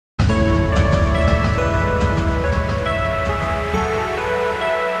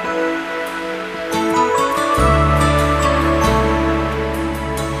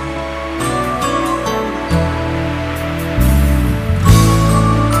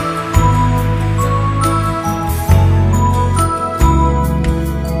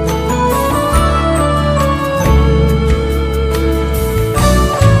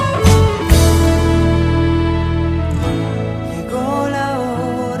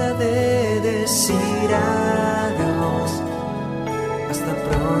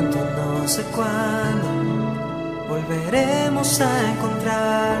vamos a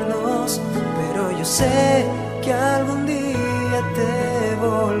encontrarnos, pero yo sé que algún día te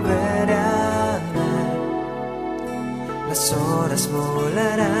volveré a ver. Las horas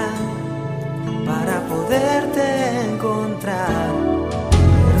volarán para poderte encontrar,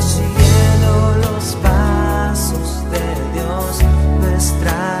 pero siguiendo los pasos de Dios,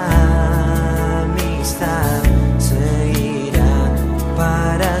 nuestra amistad seguirá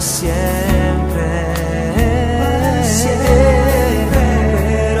para siempre.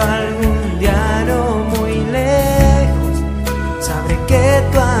 Pero algún día no muy lejos sabré que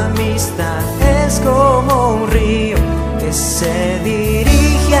tu amistad es como un río que se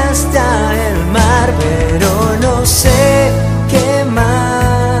dirige hasta el mar, pero no sé qué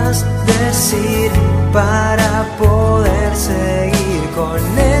más decir para poder seguir con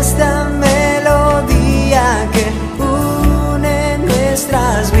esta melodía que une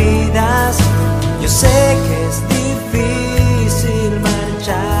nuestras vidas. Yo sé que es difícil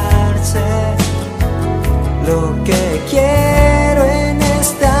marcharse, lo que quiero en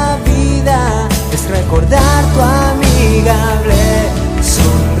esta vida es recordar tu amigable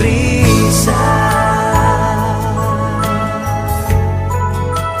sonrisa.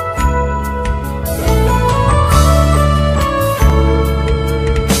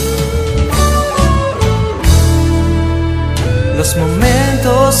 Los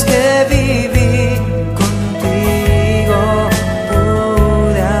momentos que viví contigo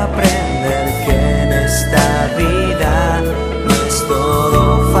pude aprender que en esta vida no es todo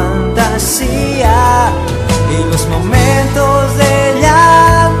fantasía, y los momentos de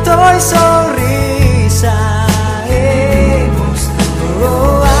llanto y sonrisa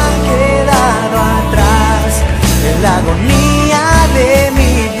han quedado atrás en la agonía de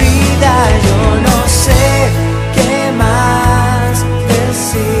mi vida. Yo no sé qué más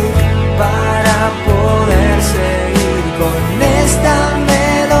decir para poder seguir con esta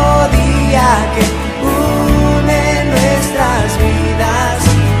melodía que une nuestras vidas.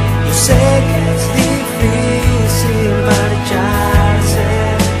 Yo sé que es difícil marcharse,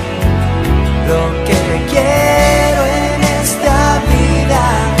 lo que quiero en esta vida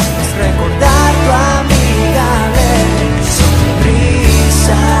es recordar tu amigable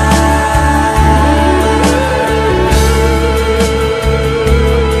sonrisa.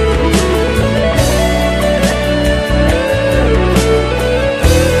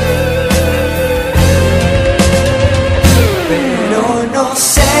 Pero no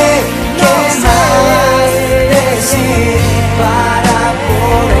sé qué más decir para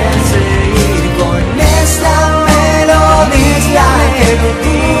poder seguir con esta melodía que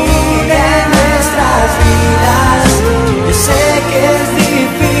une nuestras vidas. Yo sé que es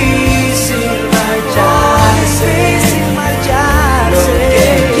difícil marcharse, lo que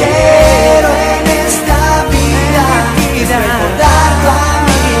quiero en esta vida es recordar tu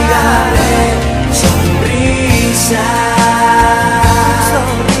amigable sonrisa.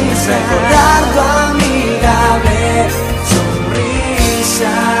 Recordar tu amigable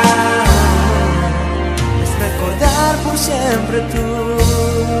sonrisa, es recordar por siempre tu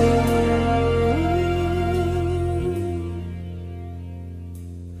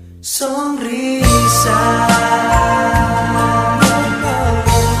sonrisa.